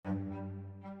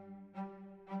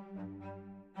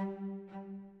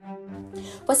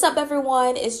What's up,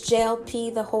 everyone? It's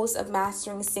JLP, the host of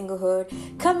Mastering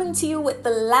Singlehood, coming to you with the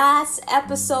last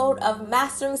episode of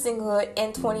Mastering Singlehood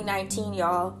in 2019,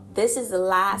 y'all. This is the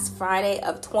last Friday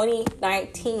of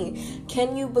 2019.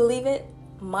 Can you believe it?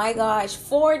 My gosh,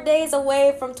 4 days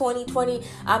away from 2020.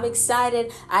 I'm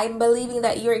excited. I'm believing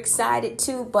that you're excited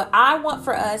too. But I want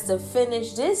for us to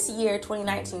finish this year,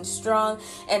 2019, strong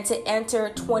and to enter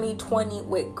 2020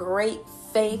 with great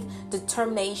faith,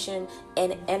 determination,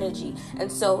 and energy.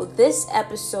 And so this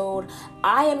episode,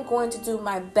 I am going to do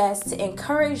my best to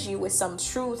encourage you with some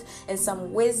truth and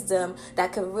some wisdom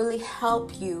that can really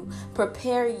help you,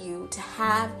 prepare you to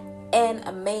have an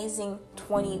amazing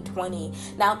 2020.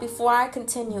 Now, before I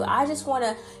continue, I just want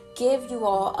to give you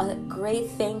all a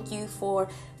great thank you for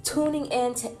tuning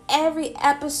in to every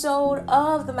episode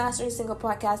of the Mastering Single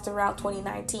podcast throughout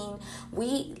 2019.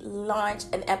 We launch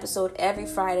an episode every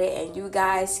Friday, and you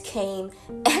guys came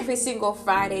every single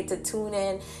Friday to tune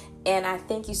in, and I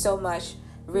thank you so much.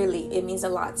 Really, it means a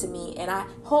lot to me. And I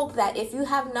hope that if you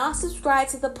have not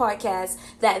subscribed to the podcast,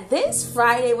 that this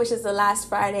Friday, which is the last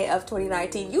Friday of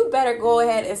 2019, you better go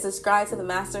ahead and subscribe to the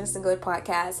Mastering Singlehood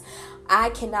podcast.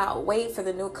 I cannot wait for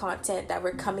the new content that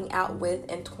we're coming out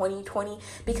with in 2020.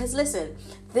 Because listen,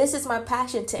 this is my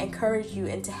passion, to encourage you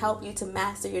and to help you to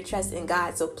master your trust in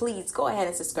God. So please go ahead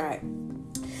and subscribe.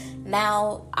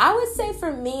 Now, I would say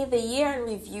for me, the year in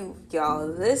review,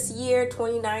 y'all, this year,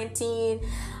 2019,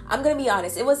 I'm going to be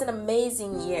honest, it was an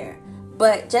amazing year.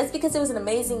 But just because it was an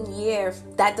amazing year,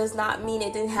 that does not mean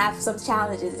it didn't have some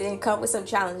challenges. It didn't come with some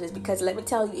challenges, because let me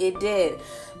tell you, it did.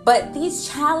 But these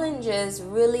challenges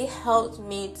really helped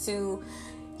me to,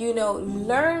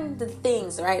 learn the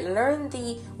things, right? Learn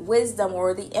the wisdom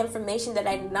or the information that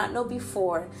I did not know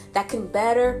before that can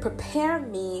better prepare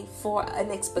me for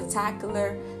a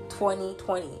spectacular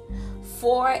 2020.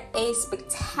 For a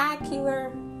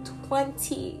spectacular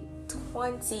 2020.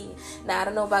 Now, I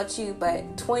don't know about you,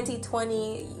 but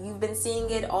 2020, you've been seeing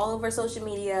it all over social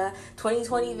media.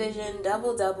 2020 vision,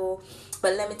 double.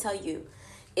 But let me tell you,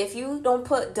 if you don't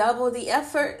put double the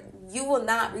effort, you will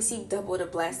not receive double the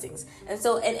blessings. And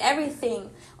so in everything,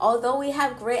 although we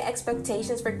have great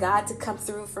expectations for God to come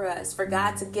through for us, for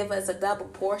God to give us a double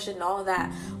portion and all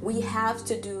that, we have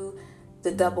to do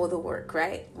the double the work,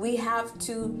 right? We have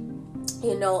to,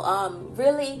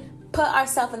 really put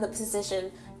ourselves in the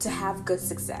position to have good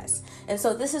success. And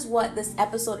so this is what this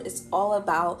episode is all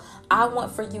about. I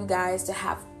want for you guys to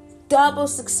have double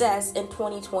success in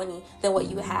 2020 than what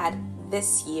you had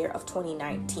this year of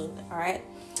 2019. All right.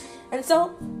 And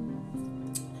so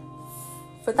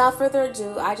without further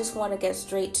ado, I just want to get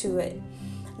straight to it.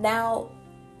 Now,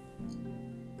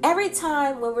 every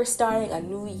time when we're starting a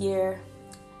new year,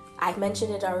 I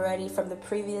mentioned it already from the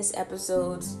previous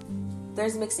episodes,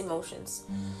 there's mixed emotions.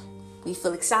 We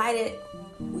feel excited.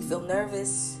 We feel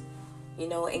nervous.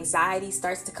 Anxiety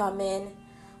starts to come in.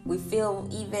 We feel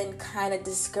even kind of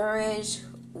discouraged.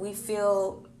 We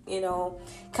feel,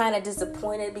 kind of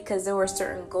disappointed because there were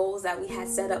certain goals that we had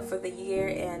set up for the year.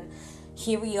 And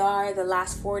here we are, the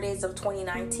last 4 days of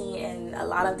 2019, and a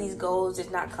lot of these goals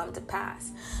did not come to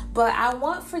pass. But I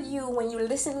want for you, when you're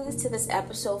listening to this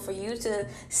episode, for you to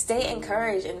stay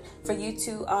encouraged and for you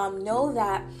to know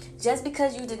that just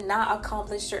because you did not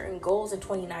accomplish certain goals in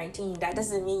 2019, that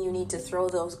doesn't mean you need to throw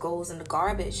those goals in the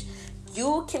garbage.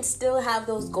 You can still have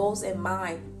those goals in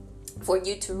mind for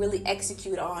you to really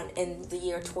execute on in the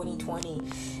year 2020.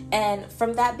 And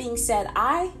from that being said,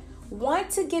 I want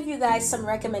to give you guys some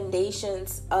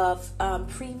recommendations of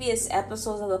previous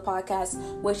episodes of the podcast,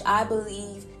 which I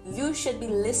believe you should be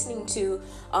listening to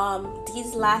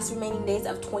these last remaining days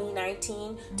of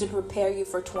 2019 to prepare you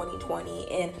for 2020.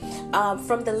 And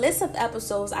from the list of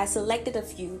episodes, I selected a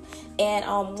few. And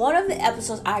one of the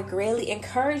episodes, I greatly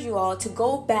encourage you all to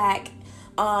go back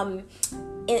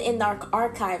in our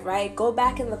archive, right? Go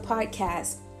back in the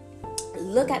podcast.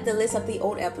 Look at the list of the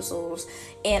old episodes,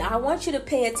 and I want you to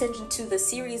pay attention to the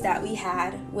series that we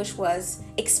had, which was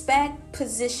Expect,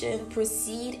 Position,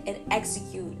 Proceed, and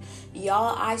Execute.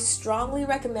 Y'all, I strongly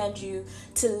recommend you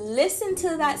to listen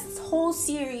to that whole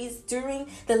series during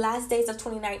the last days of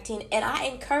 2019, and I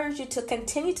encourage you to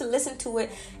continue to listen to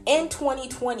it in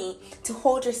 2020 to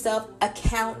hold yourself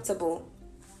accountable.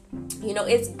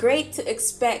 It's great to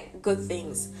expect good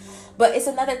things, but it's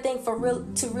another thing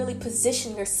to really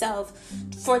position yourself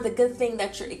for the good thing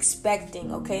that you're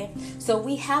expecting, okay? So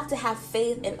we have to have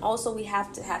faith, and also we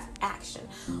have to have action.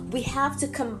 We have to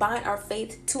combine our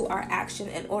faith to our action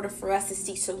in order for us to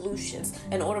see solutions,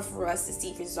 in order for us to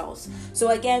see results. So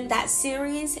again, that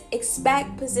series,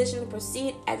 Expect, Position,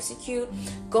 Proceed, Execute,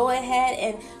 go ahead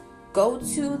and go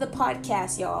to the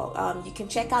podcast, y'all. You can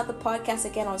check out the podcast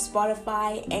again on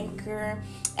Spotify, Anchor,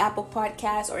 Apple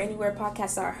Podcasts, or anywhere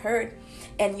podcasts are heard,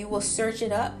 and you will search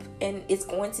it up, and it's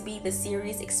going to be the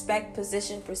series Expect,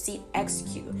 Position, Proceed,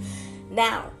 Execute.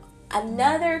 Now,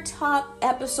 another top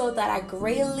episode that I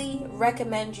greatly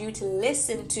recommend you to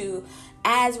listen to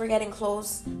as we're getting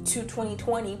close to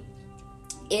 2020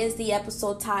 is the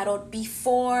episode titled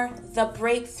Before the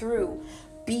Breakthrough.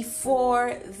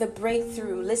 Before the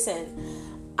breakthrough.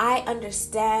 Listen, I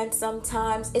understand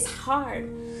sometimes it's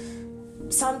hard.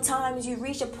 Sometimes you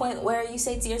reach a point where you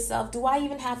say to yourself, do I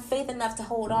even have faith enough to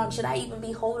hold on? Should I even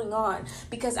be holding on?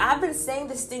 Because I've been saying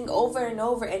this thing over and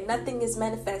over and nothing is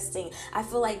manifesting. I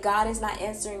feel like God is not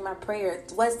answering my prayer.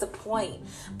 What's the point?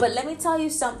 But let me tell you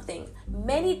something.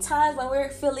 Many times when we're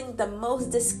feeling the most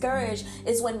discouraged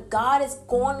is when God is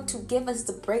going to give us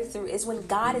the breakthrough, is when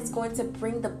God is going to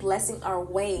bring the blessing our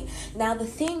way. Now, the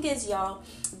thing is, y'all,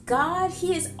 God,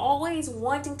 He is always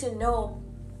wanting to know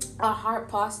our heart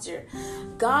posture.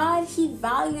 God, He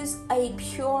values a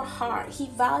pure heart. He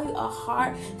values a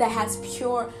heart that has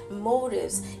pure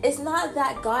motives. It's not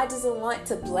that God doesn't want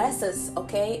to bless us,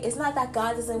 okay? It's not that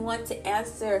God doesn't want to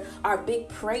answer our big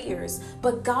prayers,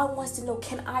 but God wants to know,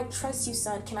 can I trust you,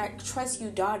 son? Can I trust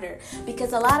you, daughter?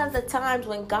 Because a lot of the times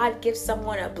when God gives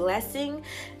someone a blessing,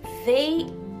 they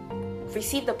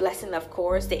receive the blessing, of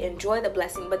course, they enjoy the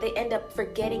blessing, but they end up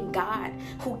forgetting God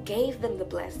who gave them the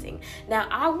blessing. Now,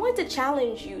 I want to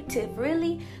challenge you to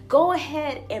really go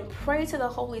ahead and pray to the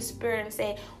Holy Spirit and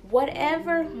say,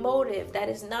 whatever motive that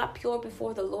is not pure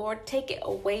before the Lord, take it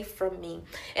away from me.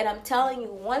 And I'm telling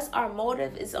you, once our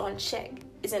motive is in check,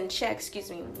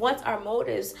 once our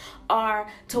motives are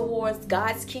towards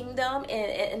God's kingdom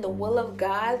and the will of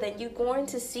God, then you're going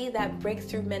to see that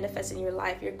breakthrough manifest in your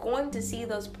life. You're going to see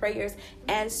those prayers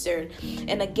answered.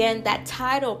 And again, the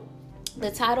title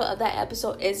of that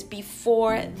episode is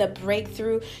Before the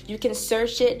Breakthrough. You can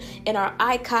search it in our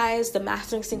archives, the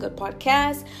Mastering Singlehood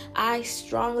podcast. I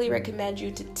strongly recommend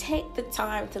you to take the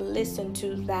time to listen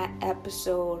to that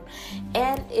episode.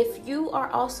 And if you are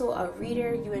also a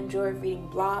reader, you enjoy reading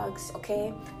blogs,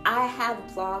 okay? I have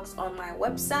blogs on my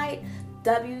website,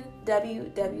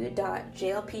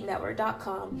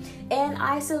 www.jlpnetwork.com, and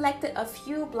I selected a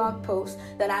few blog posts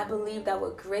that I believe that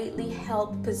would greatly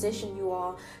help position you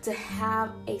all to have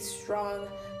a strong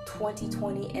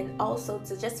 2020 and also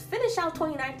to just finish out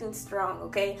 2019 strong,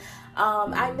 okay?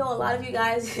 I know a lot of you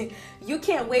guys, you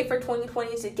can't wait for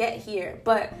 2020 to get here,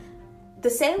 but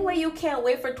the same way you can't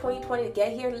wait for 2020 to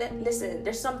get here, listen,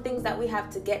 there's some things that we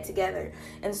have to get together.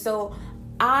 And so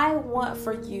I want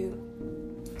for you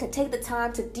to take the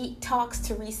time to detox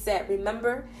to reset.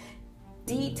 Remember,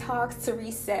 detox to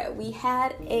reset. We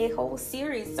had a whole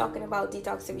series talking about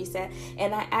detox to reset,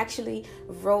 and I actually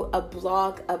wrote a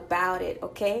blog about it,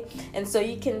 okay? And so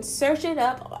you can search it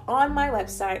up on my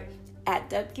website at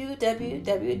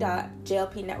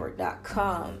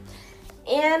www.jlpnetwork.com.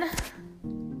 And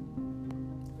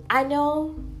I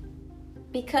know,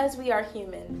 because we are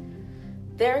human,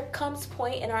 there comes a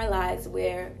point in our lives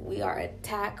where we are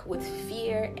attacked with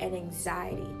fear and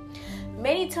anxiety.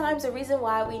 Many times the reason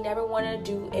why we never want to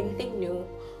do anything new,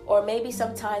 or maybe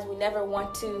sometimes we never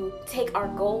want to take our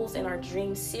goals and our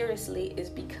dreams seriously,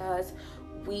 is because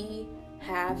we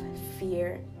have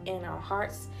fear in our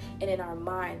hearts and in our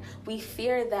mind. We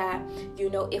fear that,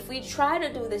 if we try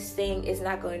to do this thing, it's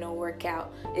not going to work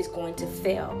out. It's going to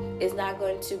fail. It's not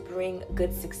going to bring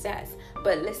good success.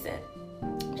 But listen,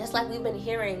 just like we've been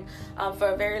hearing for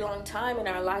a very long time in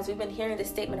our lives, we've been hearing this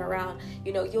statement around,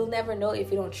 you'll never know if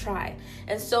you don't try.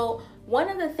 And so one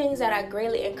of the things that I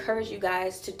greatly encourage you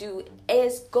guys to do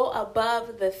is go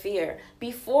above the fear.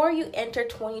 Before you enter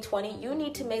 2020, you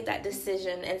need to make that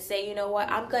decision and say, you know what,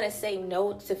 I'm going to say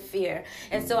no to fear.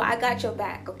 And so I got your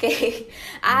back, okay?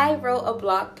 I wrote a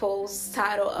blog post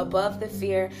titled Above the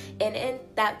Fear. And in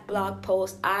that blog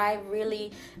post, I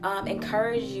really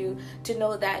encourage you to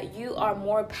know that you are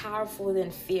more powerful than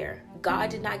fear.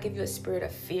 God did not give you a spirit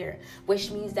of fear,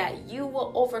 which means that you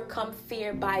will overcome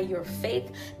fear by your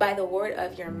faith, by the word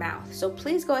of your mouth. So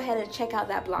please go ahead and check out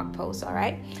that blog post, all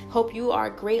right? Hope you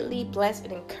are greatly blessed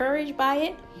and encouraged by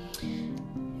it.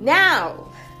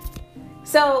 Now,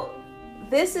 so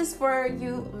this is for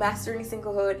you Mastering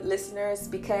Singlehood listeners,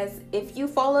 because if you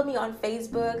follow me on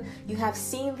Facebook, you have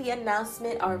seen the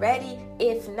announcement already.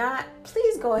 If not,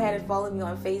 please go ahead and follow me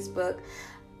on Facebook,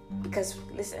 because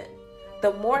listen,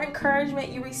 the more encouragement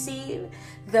you receive,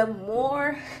 the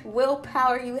more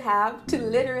willpower you have to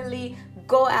literally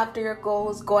go after your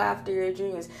goals, go after your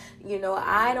dreams.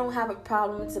 I don't have a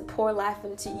problem to pour life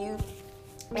into you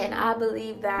And I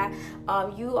believe that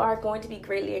you are going to be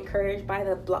greatly encouraged by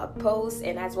the blog posts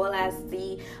and as well as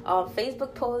the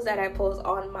Facebook posts that I post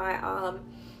on my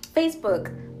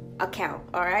Facebook account.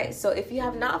 All right. So if you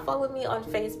have not followed me on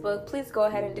Facebook, please go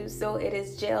ahead and do so. It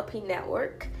is JLP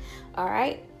Network. All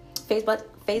right.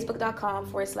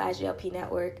 Facebook.com/JLP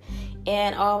Network.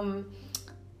 And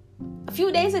a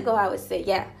few days ago, I would say,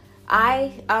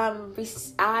 I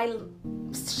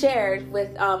shared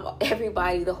with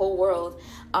everybody, the whole world,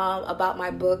 about my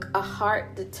book, A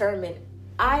Heart Determined.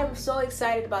 I am so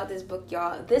excited about this book,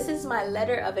 y'all. This is my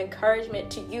letter of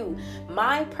encouragement to you.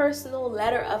 My personal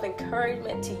letter of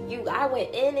encouragement to you. I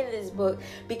went in this book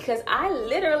because I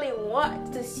literally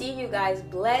want to see you guys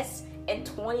blessed in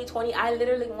 2020. I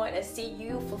literally want to see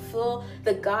you fulfill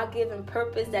the God-given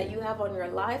purpose that you have on your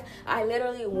life. I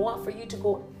literally want for you to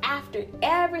go after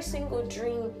every single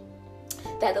dream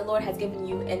that the Lord has given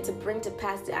you and to bring to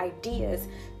pass the ideas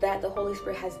that the Holy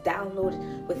Spirit has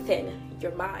downloaded within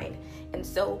your mind. And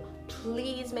so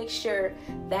please make sure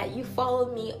that you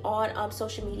follow me on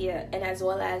social media and as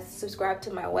well as subscribe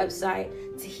to my website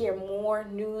to hear more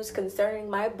news concerning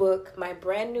my book, my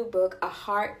brand new book, A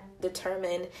Heart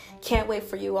Determined. Can't wait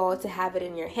for you all to have it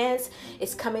in your hands.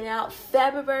 It's coming out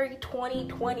February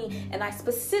 2020, and I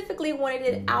specifically wanted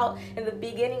it out in the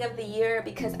beginning of the year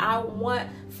because I want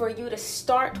for you to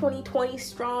start 2020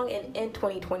 strong and end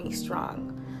 2020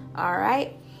 strong. All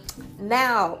right,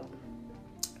 now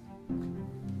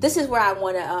this is where I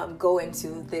want to go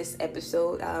into this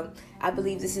episode. I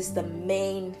believe this is the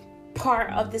main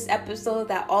part of this episode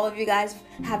that all of you guys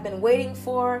have been waiting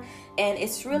for, and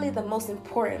it's really the most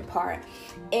important part.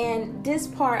 And this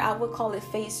part, I would call it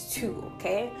phase 2.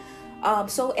 Okay,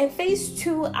 so in phase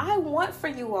 2, I want for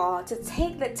you all to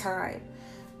take the time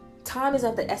is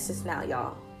of the essence now,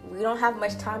 y'all. We don't have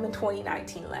much time in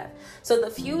 2019 left. So the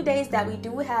few days that we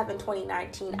do have in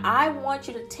 2019, I want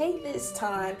you to take this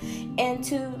time and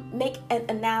to make an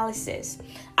analysis.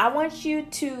 I want you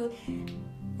to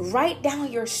write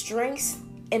down your strengths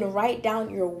and write down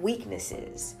your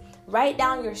weaknesses. Write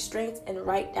down your strengths and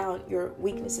write down your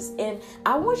weaknesses. And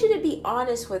I want you to be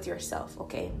honest with yourself,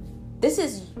 okay? This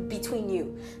is between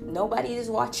you. Nobody is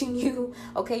watching you,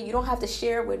 okay? You don't have to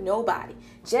share with nobody.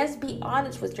 Just be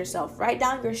honest with yourself. Write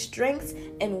down your strengths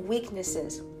and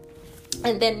weaknesses.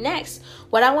 And then next,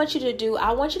 what I want you to do,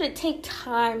 I want you to take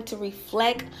time to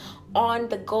reflect on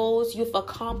the goals you've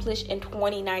accomplished in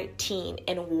 2019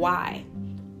 and why.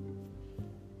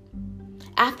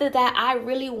 After that, I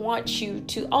really want you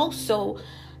to also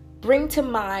bring to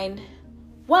mind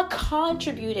what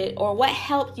contributed or what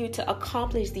helped you to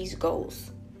accomplish these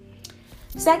goals.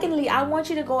 Secondly, I want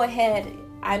you to go ahead.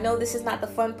 I know this is not the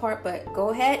fun part, but go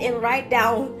ahead and write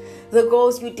down the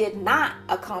goals you did not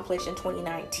accomplish in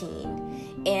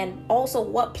 2019 and also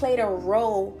what played a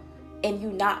role in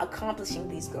you not accomplishing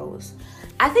these goals.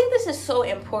 I think this is so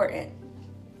important.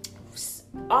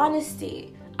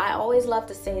 Honesty. I always love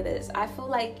to say this. I feel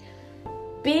like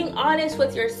being honest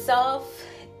with yourself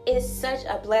is such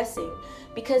a blessing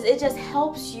because it just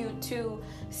helps you to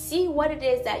see what it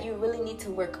is that you really need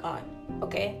to work on,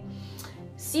 okay?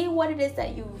 See what it is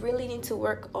that you really need to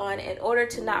work on in order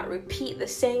to not repeat the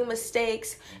same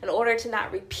mistakes, in order to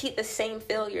not repeat the same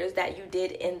failures that you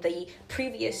did in the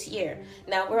previous year.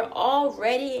 Now, we're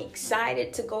already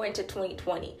excited to go into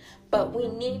 2020, but we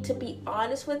need to be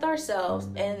honest with ourselves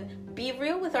and be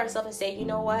real with ourselves and say, you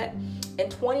know what? In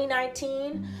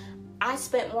 2019, I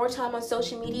spent more time on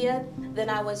social media than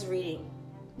I was reading.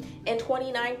 In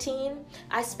 2019,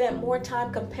 I spent more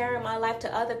time comparing my life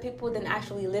to other people than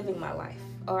actually living my life.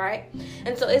 All right.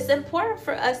 And so it's important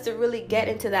for us to really get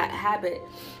into that habit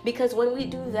because when we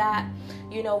do that,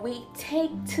 you know, we take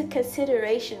to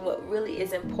consideration what really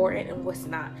is important and what's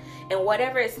not. And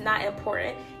whatever is not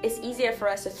important, it's easier for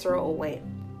us to throw away.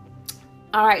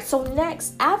 All right. So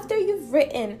next, after you've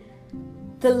written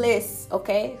the list,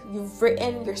 okay, you've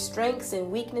written your strengths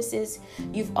and weaknesses.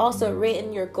 You've also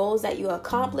written your goals that you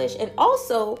accomplished. And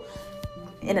also,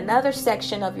 in another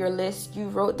section of your list, you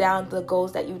wrote down the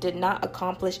goals that you did not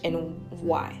accomplish and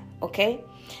why, okay?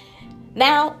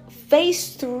 Now,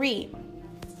 phase 3.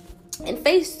 In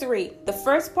phase 3, the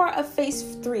first part of phase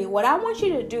 3, what I want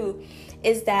you to do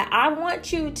is that I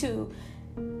want you to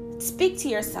speak to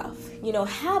yourself. You know,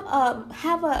 have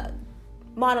a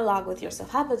monologue with yourself.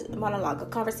 Have a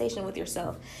conversation with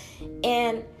yourself.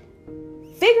 And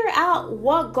figure out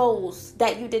what goals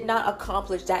that you did not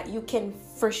accomplish that you can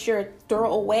for sure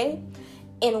throw away,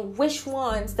 and which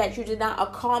ones that you did not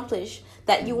accomplish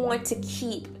that you want to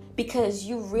keep because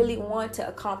you really want to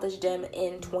accomplish them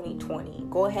in 2020.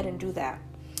 Go ahead and do that.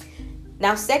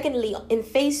 Now, secondly, in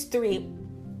phase 3,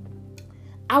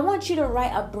 I want you to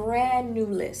write a brand new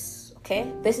list,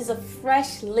 okay? This is a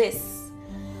fresh list.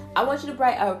 I want you to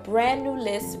write a brand new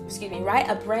list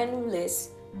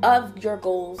of your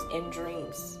goals and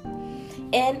dreams.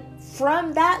 And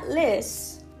from that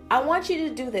list, I want you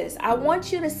to do this. I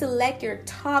want you to select your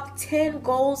top 10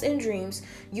 goals and dreams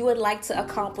you would like to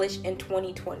accomplish in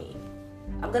 2020.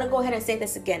 I'm going to go ahead and say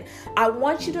this again. I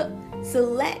want you to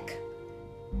select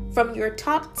from your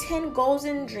top 10 goals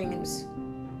and dreams.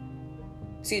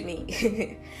 Select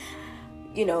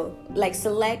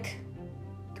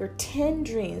your 10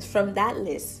 dreams from that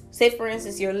list. Say, for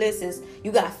instance, your list is,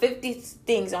 you got 50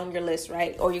 things on your list,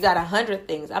 right? Or you got 100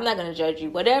 things. I'm not going to judge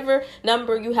you. Whatever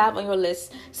number you have on your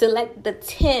list, select the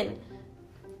 10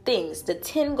 things, the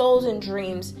 10 goals and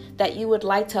dreams that you would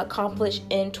like to accomplish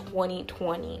in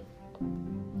 2020.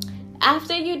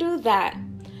 After you do that,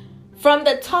 from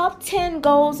the top 10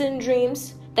 goals and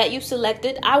dreams that you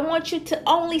selected, I want you to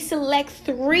only select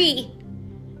 3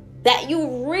 that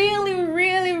you really,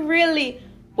 really, really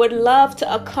would love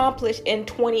to accomplish in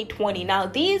 2020. Now,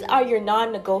 these are your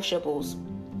non-negotiables.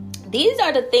 These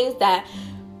are the things that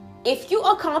if you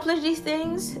accomplish these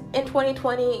things in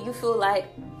 2020, you feel like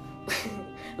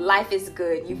life is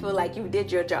good. You feel like you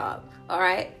did your job. All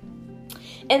right.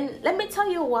 And let me tell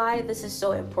you why this is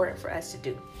so important for us to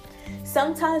do.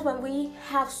 Sometimes when we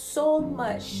have so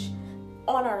much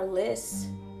on our list,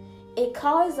 it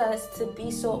causes us to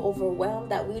be so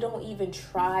overwhelmed that we don't even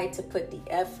try to put the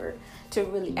effort to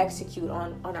really execute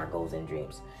on our goals and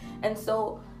dreams. And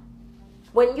so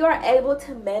when you're able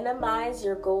to minimize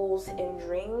your goals and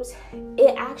dreams,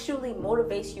 it actually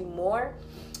motivates you more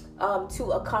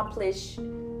to accomplish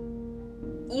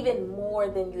even more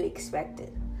than you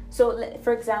expected. So,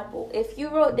 for example, if you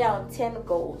wrote down 10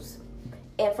 goals,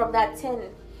 and from that 10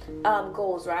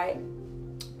 goals, right,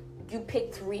 you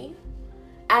pick 3.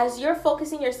 As you're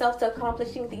focusing yourself to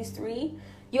accomplishing these 3,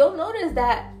 you'll notice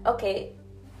that, okay,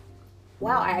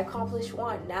 wow, I accomplished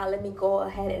 1. Now let me go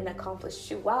ahead and accomplish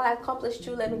 2. Wow, I accomplished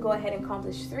 2. Let me go ahead and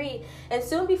accomplish 3. And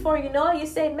soon before you know it, you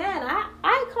say, man,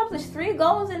 I accomplished 3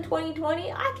 goals in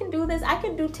 2020. I can do this. I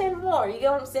can do 10 more. You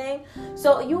get what I'm saying?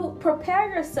 So you prepare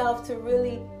yourself to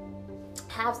really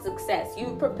have success.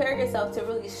 You prepare yourself to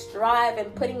really strive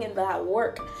and putting in that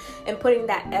work and putting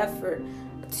that effort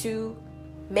to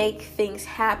make things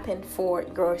happen for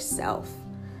yourself.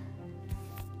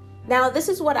 Now, this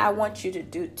is what I want you to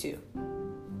do too.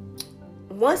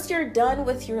 Once you're done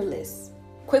with your list,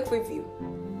 quick review.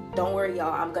 Don't worry,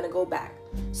 y'all. I'm going to go back.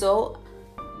 So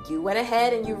you went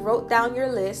ahead and you wrote down your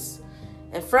list.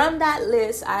 And from that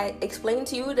list, I explained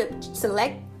to you to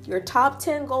select your top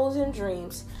 10 goals and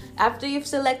dreams. After you've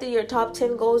selected your top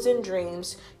 10 goals and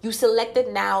dreams, you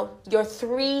selected now your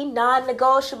 3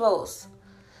 non-negotiables.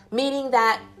 Meaning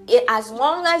that as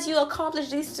long as you accomplish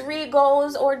these 3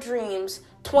 goals or dreams,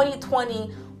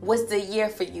 2020 was the year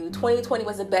for you. 2020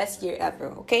 was the best year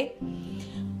ever, okay?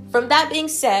 From that being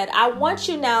said, I want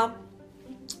you now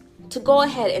to go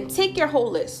ahead and take your whole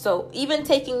list. So even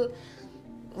taking,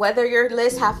 whether your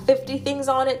list have 50 things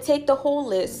on it, take the whole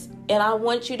list. And I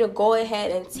want you to go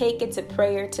ahead and take it to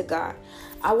prayer to God.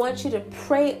 I want you to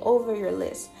pray over your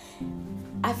list.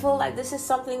 I feel like this is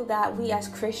something that we as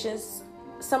Christians,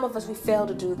 some of us, we fail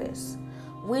to do this.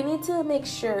 We need to make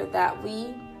sure that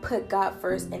we put God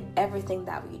first in everything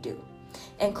that we do,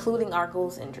 including our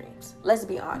goals and dreams. Let's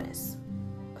be honest.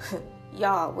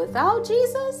 Y'all, without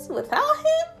Jesus, without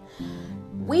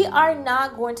Him, we are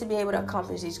not going to be able to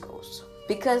accomplish these goals.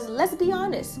 Because let's be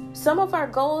honest, some of our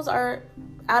goals are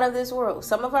out of this world.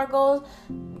 Some of our goals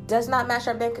does not match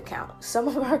our bank account. Some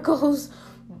of our goals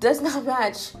does not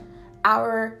match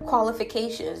our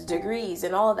qualifications, degrees,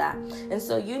 and all that. And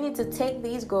so you need to take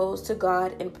these goals to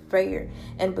God in prayer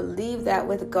and believe that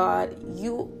with God,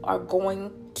 you are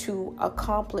going to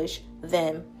accomplish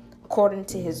them according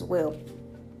to His will.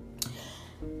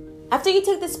 After you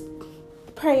take this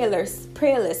prayer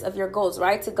list of your goals,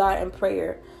 right, to God in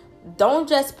prayer, don't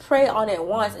just pray on it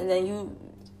once and then you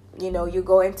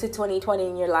go into 2020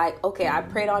 and you're like, okay, I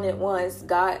prayed on it once.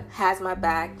 God has my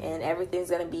back and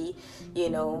everything's going to be,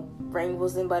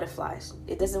 rainbows and butterflies.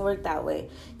 It doesn't work that way.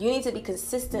 You need to be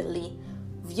consistently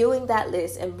viewing that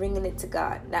list and bringing it to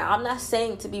God. Now, I'm not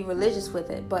saying to be religious with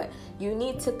it, but you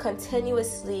need to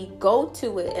continuously go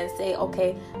to it and say,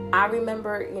 okay, I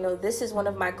remember, this is one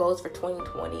of my goals for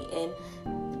 2020.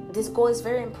 And this goal is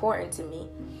very important to me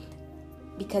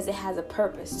because it has a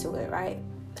purpose to it, right?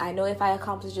 I know if I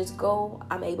accomplish this goal,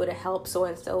 I'm able to help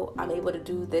so-and-so. I'm able to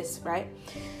do this, right?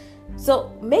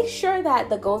 So make sure that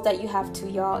the goals that you have too,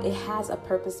 y'all, it has a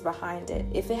purpose behind it.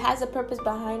 If it has a purpose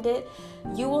behind it,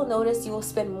 you will notice you will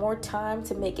spend more time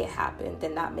to make it happen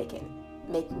than not making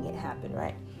making it happen,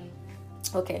 right?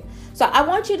 Okay, so I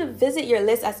want you to visit your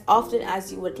list as often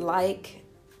as you would like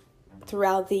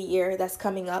throughout the year that's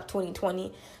coming up,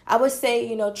 2020. I would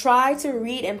say, try to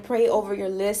read and pray over your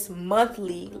list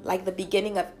monthly, like the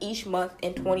beginning of each month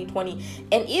in 2020,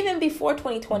 and even before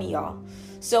 2020, y'all.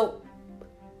 So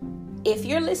if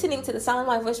you're listening to the sound of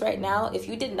my voice right now, if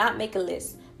you did not make a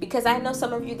list, because I know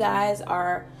some of you guys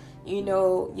are,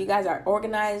 you guys are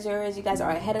organizers, you guys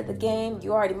are ahead of the game,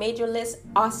 you already made your list,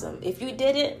 awesome. If you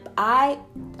didn't,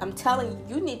 I'm telling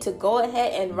you, you need to go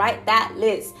ahead and write that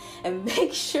list and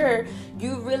make sure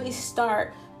you really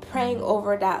start praying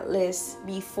over that list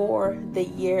before the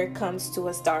year comes to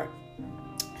a start.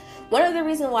 One of the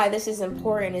reasons why this is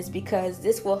important is because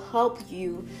this will help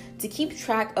you to keep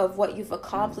track of what you've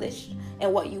accomplished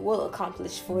and what you will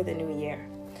accomplish for the new year.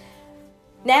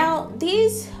 Now,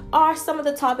 these are some of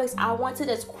the topics I want to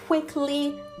just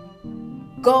quickly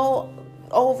go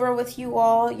over with you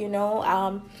all.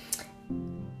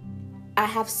 I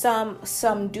have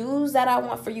some do's that I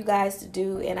want for you guys to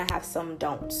do, and I have some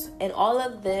don'ts. And all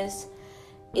of this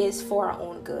is for our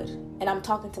own good. And I'm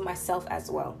talking to myself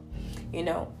as well.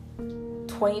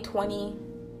 2020,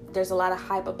 there's a lot of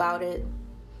hype about it.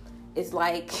 It's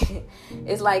like,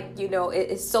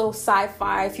 it's so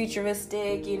sci-fi,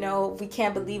 futuristic, we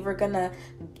can't believe we're gonna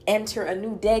enter a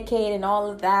new decade and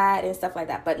all of that and stuff like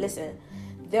that. But listen,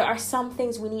 there are some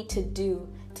things we need to do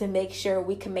to make sure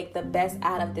we can make the best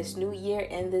out of this new year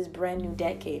and this brand new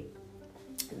decade.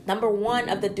 Number one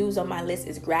of the do's on my list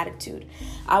is gratitude.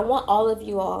 I want all of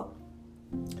you all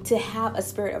to have a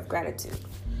spirit of gratitude.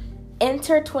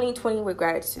 Enter 2020 with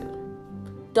gratitude.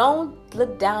 Don't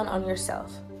look down on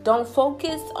yourself. Don't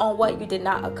focus on what you did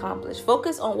not accomplish.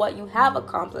 Focus on what you have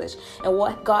accomplished and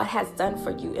what God has done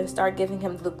for you, and start giving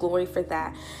him the glory for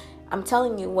that. I'm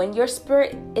telling you, when your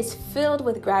spirit is filled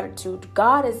with gratitude,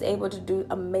 God is able to do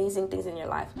amazing things in your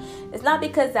life. It's not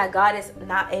because that God is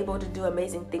not able to do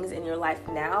amazing things in your life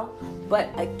now, but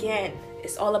again,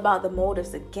 it's all about the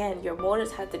motives. Again, your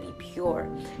motives have to be pure.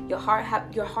 Your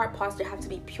heart posture have to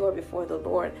be pure before the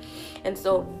Lord. And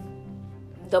so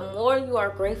the more you are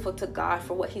grateful to God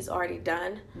for what he's already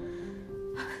done,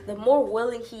 the more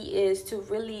willing he is to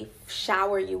really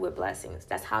shower you with blessings.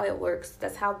 That's how it works.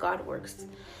 That's how God works.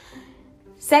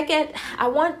 Second, I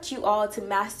want you all to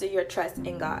master your trust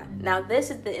in God. Now,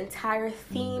 this is the entire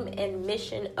theme and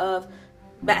mission of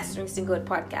Mastering Singlehood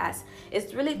podcast.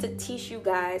 It's really to teach you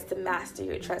guys to master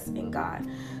your trust in God.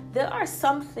 There are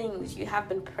some things you have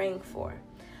been praying for.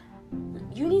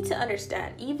 You need to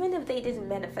understand, even if they didn't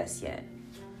manifest yet,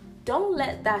 don't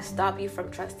let that stop you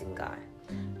from trusting God.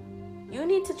 You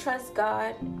need to trust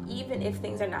God even if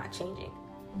things are not changing.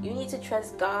 You need to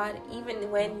trust God even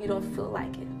when you don't feel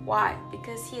like it. Why?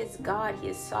 Because he is God, he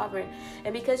is sovereign,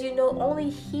 and because only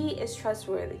he is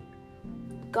trustworthy.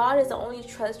 God is the only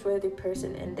trustworthy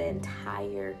person in the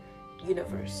entire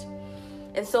universe.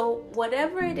 And so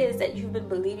whatever it is that you've been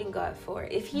believing God for,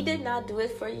 if he did not do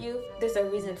it for you, there's a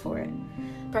reason for it.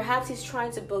 Perhaps he's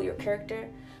trying to build your character.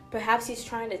 Perhaps he's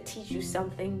trying to teach you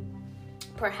something.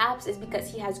 Perhaps it's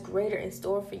because he has greater in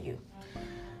store for you.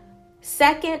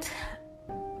 Second,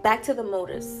 back to the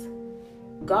motives.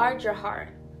 Guard your heart.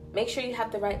 Make sure you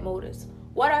have the right motives.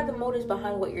 What are the motives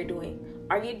behind what you're doing?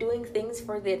 Are you doing things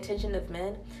for the attention of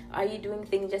men? Are you doing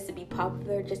things just to be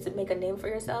popular, just to make a name for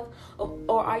yourself?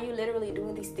 Or are you literally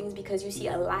doing these things because you see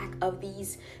a lack of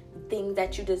these things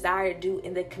that you desire to do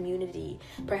in the community?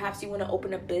 Perhaps you want to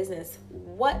open a business.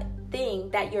 What thing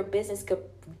that your business could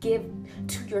give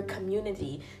to your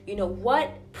community?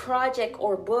 What project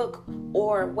or book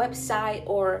or website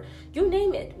or you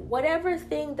name it, whatever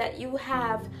thing that you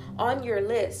have on your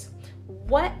list,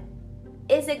 what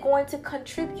is it going to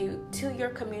contribute to your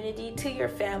community, to your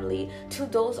family, to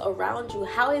those around you?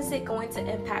 How is it going to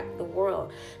impact the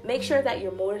world? Make sure that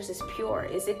your motives is pure.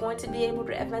 Is it going to be able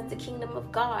to advance the kingdom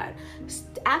of God?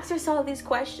 Ask yourself these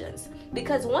questions,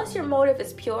 because once your motive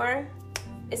is pure,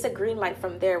 it's a green light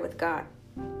from there with God.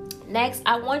 Next,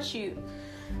 I want you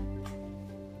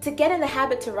to get in the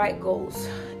habit to write goals,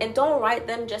 and don't write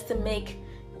them just to make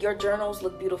your journals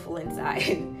look beautiful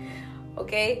inside.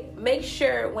 Okay, make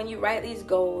sure when you write these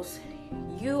goals,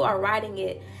 you are writing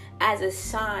it as a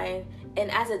sign and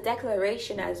as a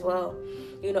declaration as well,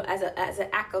 as an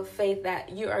act of faith that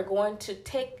you are going to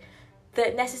take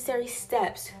the necessary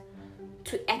steps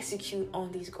to execute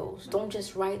on these goals. Don't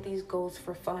just write these goals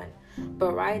for fun,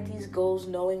 but write these goals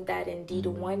knowing that indeed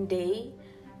one day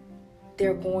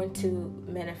they're going to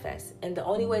manifest. And the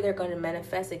only way they're going to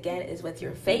manifest again is with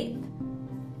your faith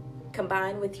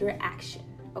combined with your action.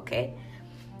 Okay,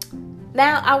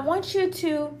 now I want you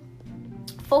to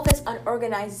focus on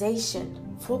organization.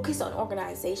 focus on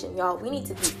organization, y'all. We need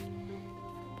to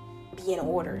be in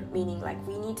order, meaning like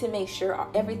we need to make sure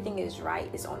everything is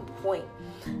right, is on point.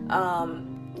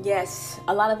 Yes,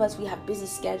 a lot of us, we have busy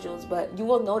schedules, but you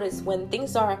will notice when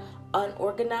things are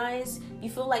unorganized, you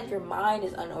feel like your mind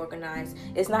is unorganized.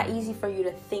 It's not easy for you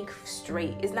to think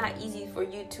straight. It's not easy for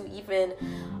you to even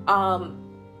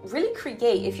really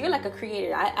create. If you're like a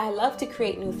creator, I love to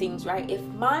create new things, right? If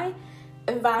my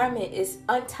environment is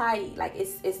untidy, like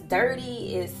it's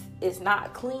dirty, it's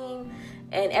not clean,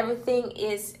 and everything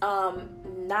is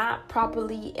not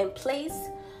properly in place,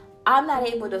 I'm not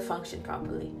able to function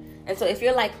properly. And so if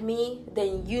you're like me,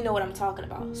 then you know what I'm talking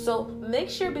about. So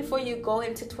make sure before you go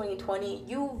into 2020,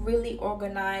 you really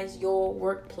organize your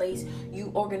workplace,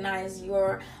 you organize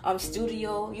your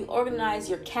studio, you organize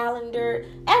your calendar,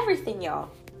 everything,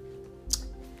 y'all.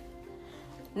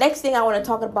 Next thing I want to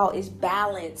talk about is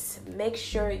balance. Make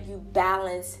sure you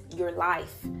balance your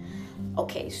life.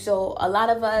 Okay, so a lot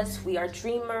of us, we are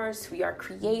dreamers, we are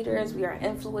creators, we are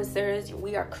influencers,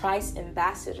 we are Christ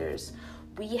ambassadors.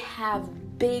 We have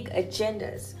big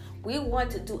agendas. We want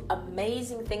to do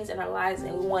amazing things in our lives,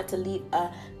 and we want to leave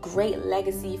a great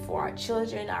legacy for our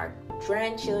children, our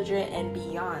grandchildren, and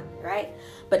beyond, right?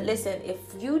 But listen, if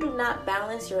you do not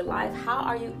balance your life, how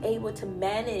are you able to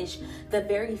manage the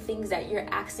very things that you're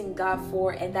asking God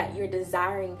for and that you're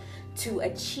desiring to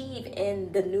achieve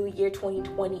in the new year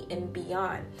 2020 and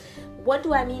beyond? What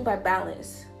do I mean by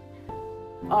balance?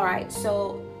 All right,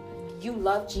 so you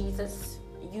love Jesus,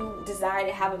 you desire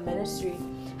to have a ministry.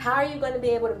 How are you going to be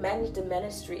able to manage the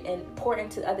ministry and pour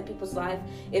into other people's life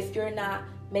if you're not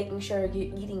making sure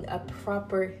you're eating a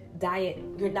proper diet?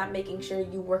 You're not making sure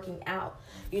you're working out.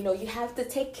 You know, you have to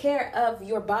take care of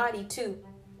your body too,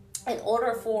 in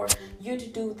order for you to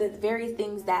do the very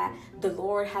things that the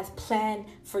Lord has planned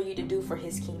for you to do for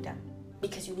his kingdom.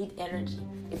 Because you need energy.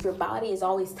 If your body is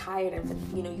always tired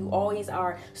and you always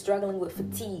are struggling with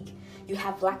fatigue, you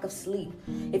have lack of sleep.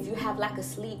 If you have lack of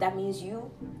sleep, that means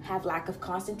you have lack of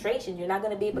concentration. You're not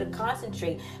going to be able to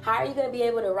concentrate. How are you going to be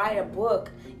able to write a book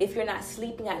if you're not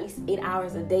sleeping at least 8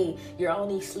 hours a day? You're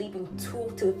only sleeping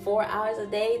 2 to 4 hours a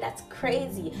day? That's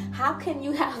crazy. How can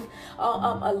you have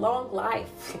a long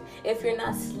life if you're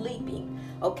not sleeping?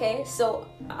 Okay, so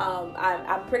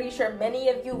I'm pretty sure many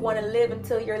of you want to live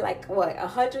until you're like,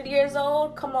 100 years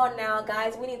old? Come on now,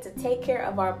 guys. We need to take care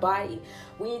of our body.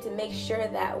 We need to make sure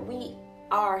that we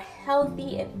are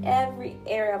healthy in every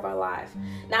area of our life.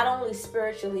 Not only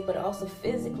spiritually, but also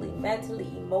physically, mentally,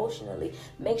 emotionally.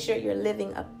 Make sure you're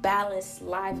living a balanced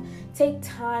life. Take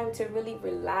time to really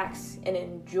relax and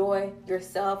enjoy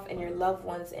yourself and your loved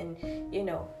ones and,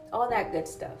 all that good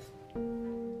stuff.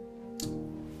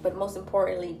 But most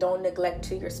importantly, don't neglect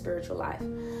to your spiritual life.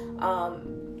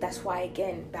 That's why,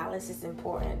 again, balance is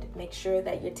important. Make sure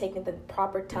that you're taking the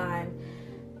proper time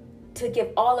to give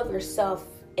all of yourself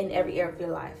in every area of your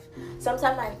life.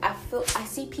 Sometimes I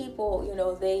see people,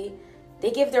 they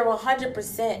give their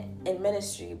 100% in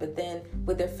ministry, but then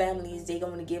with their families, they're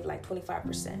going to give like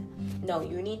 25%. No,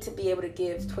 you need to be able to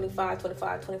give 25.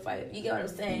 You get what I'm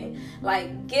saying?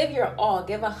 Like, give your all.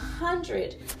 Give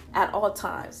 100 at all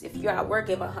times. If you're at work,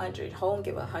 give 100. Home,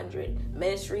 give 100.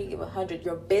 Ministry, give 100.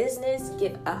 Your business,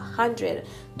 give 100.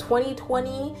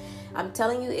 2020, I'm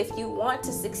telling you, if you want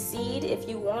to succeed, if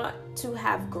you want to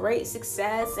have great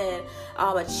success and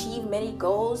achieve many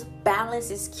goals, balance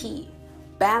is key.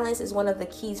 Balance is one of the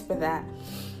keys for that.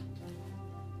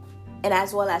 And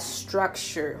as well as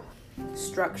structure.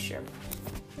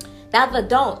 Now the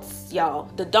don'ts, y'all.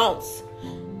 The don'ts.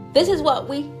 This is what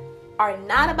we are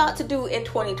not about to do in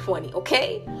 2020,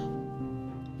 okay?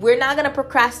 We're not going to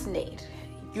procrastinate.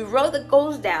 You wrote the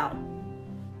goals down.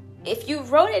 If you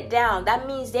wrote it down, that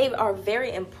means they are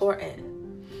very important.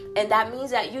 And that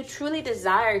means that you truly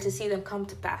desire to see them come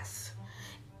to pass.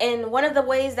 And one of the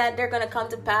ways that they're going to come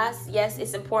to pass, yes,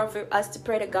 it's important for us to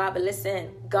pray to God. But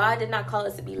listen, God did not call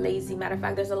us to be lazy. Matter of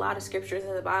fact, there's a lot of scriptures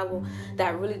in the Bible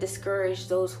that really discourage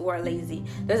those who are lazy.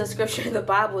 There's a scripture in the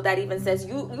Bible that even says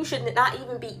you should not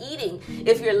even be eating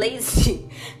if you're lazy.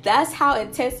 That's how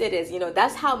intense it is.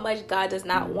 That's how much God does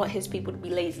not want his people to be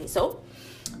lazy. So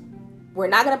we're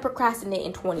not going to procrastinate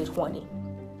in 2020.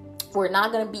 We're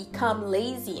not going to become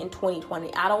lazy in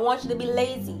 2020. I don't want you to be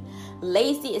lazy.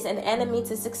 Lazy is an enemy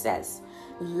to success.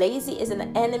 Lazy is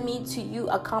an enemy to you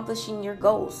accomplishing your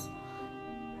goals.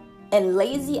 And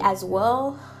lazy as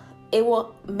well it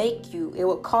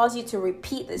will cause you to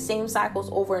repeat the same cycles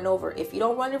over and over. If you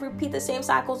don't want to repeat the same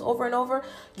cycles over and over,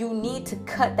 you need to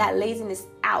cut that laziness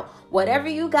out. Whatever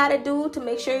you got to do to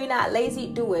make sure you're not lazy,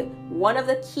 do it. One of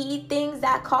the key things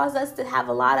that cause us to have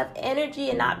a lot of energy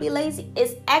and not be lazy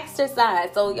is exercise.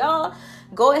 So y'all,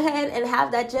 go ahead and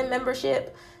have that gym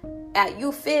membership at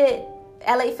YouFit,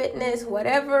 LA Fitness,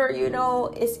 whatever,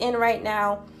 it's in right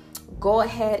now. Go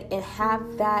ahead and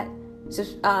have that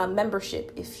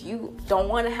membership. If you don't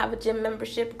want to have a gym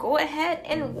membership, go ahead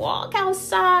and walk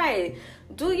outside.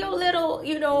 Do your little,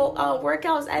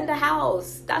 workouts in the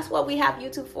house. That's what we have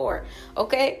YouTube for.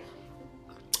 Okay?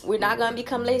 We're not going to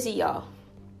become lazy, y'all.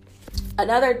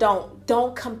 Another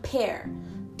don't compare.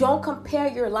 Don't compare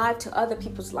your life to other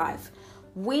people's life.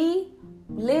 We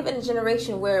live in a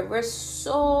generation where we're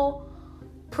so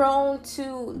prone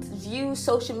to view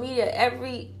social media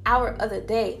every hour of the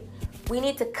day. We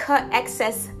need to cut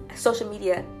excess social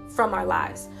media from our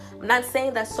lives. I'm not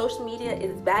saying that social media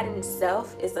is bad in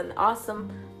itself. It's an awesome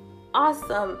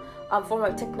form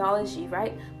of technology,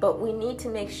 right? But we need to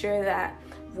make sure that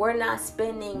we're not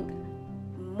spending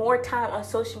more time on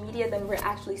social media than we're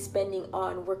actually spending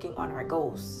on working on our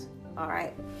goals. All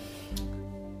right.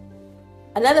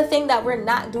 Another thing that we're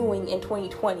not doing in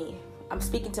 2020, I'm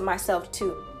speaking to myself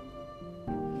too.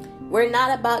 We're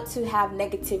not about to have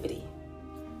negativity.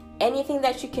 Anything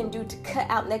that you can do to cut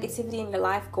out negativity in your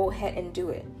life, go ahead and do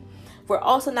it. We're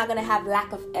also not going to have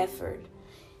lack of effort.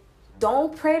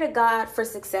 Don't pray to God for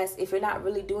success if you're not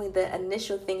really doing the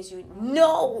initial things you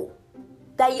know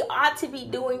that you ought to be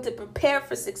doing to prepare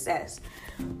for success.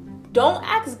 Don't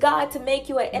ask God to make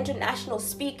you an international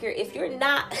speaker if you're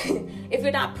not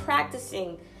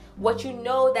practicing what you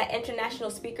know that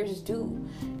international speakers do.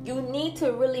 You need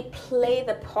to really play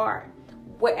the part.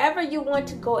 Wherever you want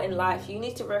to go in life, you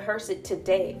need to rehearse it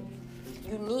today.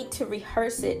 You need to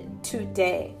rehearse it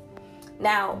today.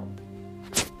 Now,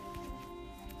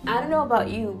 I don't know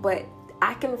about you, but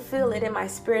I can feel it in my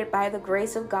spirit by the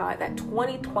grace of God that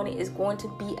 2020 is going to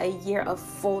be a year of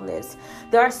fullness.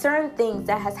 There are certain things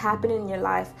that has happened in your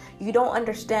life. You don't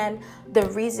understand the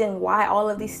reason why all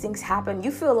of these things happen. You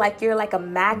feel like you're like a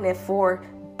magnet for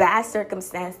bad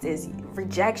circumstances,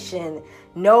 rejection,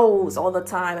 no's all the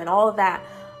time and all of that.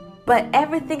 But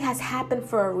everything has happened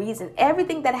for a reason.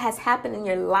 Everything that has happened in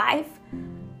your life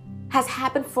has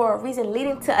happened for a reason,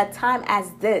 leading to a time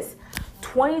as this.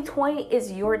 2020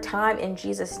 is your time in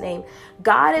Jesus' name.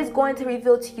 God is going to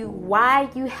reveal to you why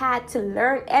you had to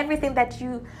learn everything that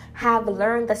you have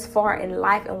learned thus far in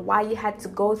life and why you had to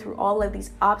go through all of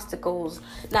these obstacles.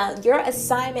 Now, your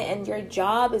assignment and your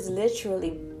job is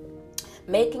literally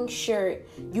making sure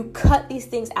you cut these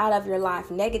things out of your life.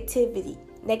 Negativity,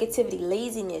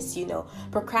 laziness,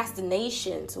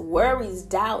 procrastinations, worries,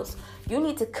 doubts. You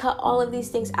need to cut all of these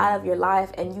things out of your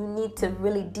life, and you need to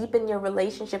really deepen your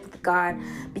relationship with God,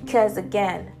 because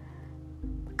again,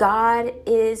 God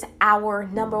is our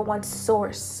number one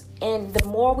source. And the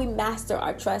more we master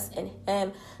our trust in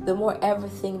Him, the more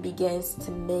everything begins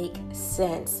to make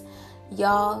sense.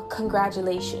 Y'all,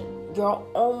 congratulations. You're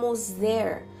almost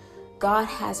there. God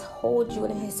has held you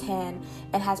in His hand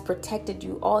and has protected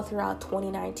you all throughout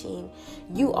 2019.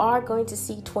 You are going to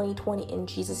see 2020 in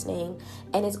Jesus' name,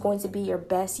 and it's going to be your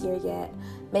best year yet.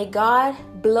 May God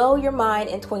blow your mind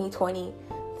in 2020.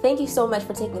 Thank you so much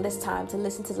for taking this time to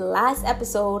listen to the last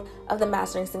episode of the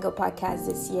Mastering Single podcast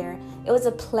this year. It was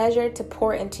a pleasure to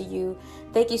pour into you.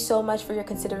 Thank you so much for your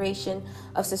consideration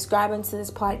of subscribing to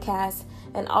this podcast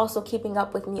and also keeping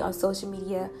up with me on social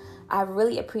media. I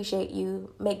really appreciate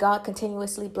you. May God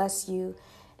continuously bless you.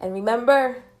 And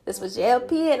remember, this was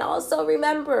JLP. And also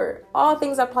remember, all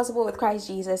things are possible with Christ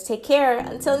Jesus. Take care.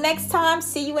 Until next time,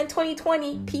 see you in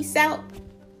 2020. Peace out.